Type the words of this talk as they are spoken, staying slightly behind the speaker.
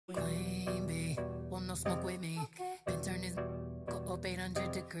Want no smoke with me? Been turn this up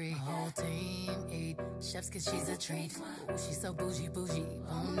 800 degree. Whole team eat chefs cause she's a treat. Ooh, she's so bougie,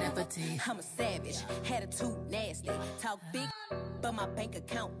 bon appetit. I'm a savage, attitude nasty. Talk big, but my bank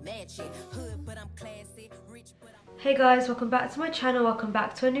account match it. Hood, but I'm classy. Rich, but I'm... Hey guys, welcome back to my channel, welcome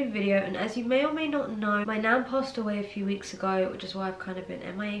back to a new video. And as you may or may not know, my nan passed away a few weeks ago, which is why I've kind of been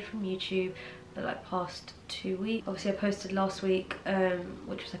MIA from YouTube for like past 2 weeks. Obviously I posted last week,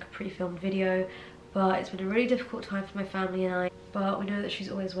 which was like a pre-filmed video, but it's been a really difficult time for my family and I. But we know that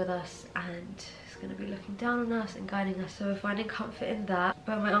she's always with us and is going to be looking down on us and guiding us, so we're finding comfort in that.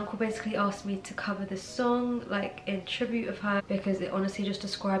 But my uncle basically asked me to cover this song like in tribute of her, because it honestly just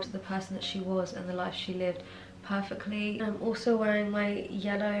describes the person that she was and the life she lived perfectly. I'm also wearing my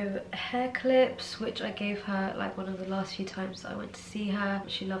yellow hair clips, which I gave her like one of the last few times that I went to see her.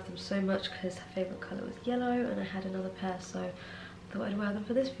 She loved them so much because her favourite colour was yellow, and I had another pair, so I thought I'd wear them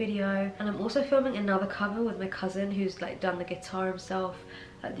for this video. And I'm also filming another cover with my cousin who's like done the guitar himself,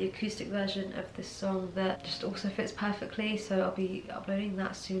 like the acoustic version of this song that just also fits perfectly, so I'll be uploading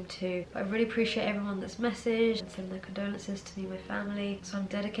that soon too. But I really appreciate everyone that's messaged and sent their condolences to me and my family. So I'm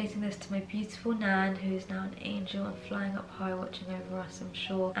dedicating this to my beautiful nan, who is now an angel and flying up high watching over us, I'm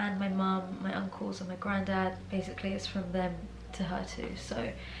sure, and my mum, my uncles and my granddad. Basically it's from them to her too,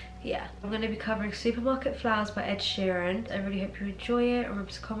 so yeah. I'm going to be covering Supermarket Flowers by Ed Sheeran. I really hope you enjoy it. Remember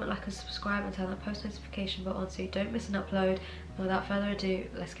to comment, like and subscribe, and turn that post notification bell on so you don't miss an upload. And without further ado,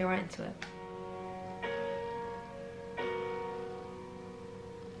 let's get right into it.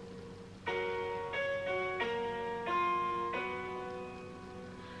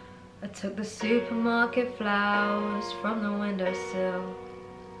 I took the supermarket flowers from the windowsill.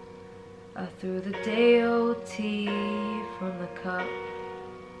 I threw the day-old tea from the cup.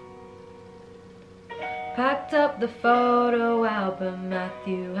 Packed up the photo album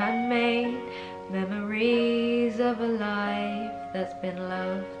Matthew had made, memories of a life that's been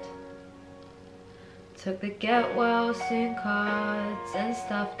loved. Took the get well soon cards and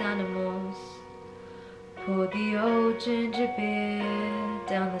stuffed animals. Poured the old ginger beer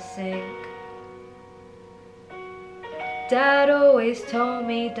down the sink. Dad always told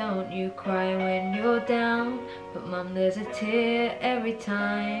me, don't you cry when you're down, but Mum, there's a tear every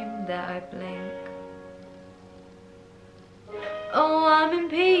time that I blink. Oh, I'm in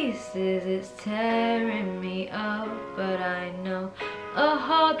pieces, it's tearing me up, but I know a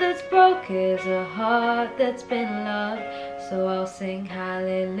heart that's broke is a heart that's been loved. So I'll sing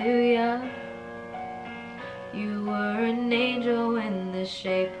hallelujah. You were an angel in the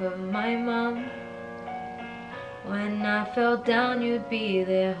shape of my mum. When I fell down, you'd be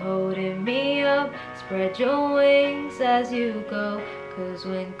there holding me up. Spread your wings as you go, 'cause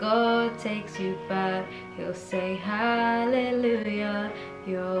when God takes you back, He'll say hallelujah,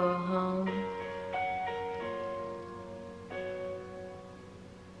 you're home.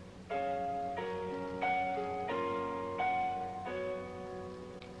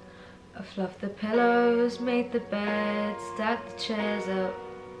 I fluffed the pillows, made the bed, stacked the chairs up,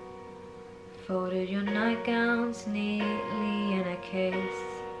 folded your nightgowns neatly in a case.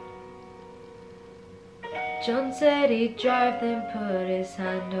 John said he'd drive, then put his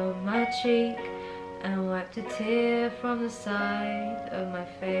hand on my cheek and wiped a tear from the side of my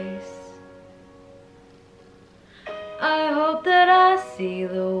face. I hope that I see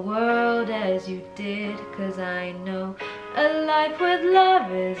the world as you did, 'cause I know a life with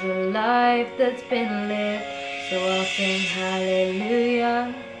love is a life that's been lived. So I'll sing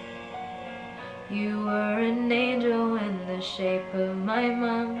hallelujah. You were an angel in the shape of my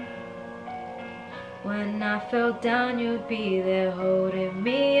mum. When I fell down, you'd be there holding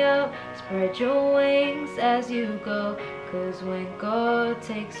me up. Spread your wings as you go, 'cause when God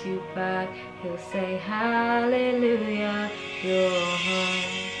takes you back, He'll say hallelujah, you're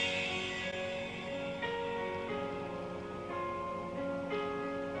home.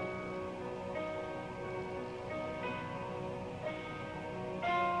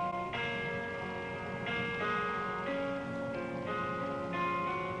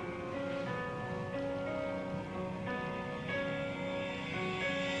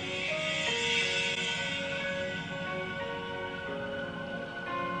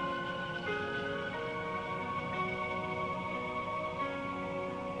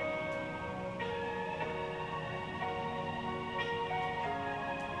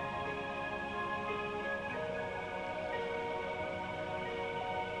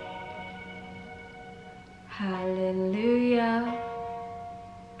 Hallelujah.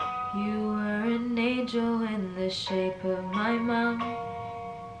 You were an angel in the shape of my mum.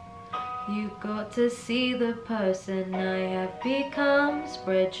 You got to see the person I have become.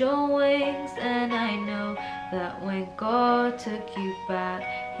 Spread your wings, and I know that when God took you back,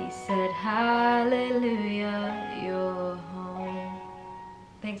 He said, hallelujah, you're home.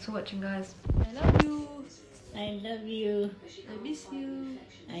 Thanks for watching, guys. I love you. I love you. I miss you.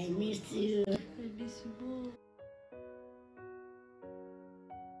 I miss you. I miss you more.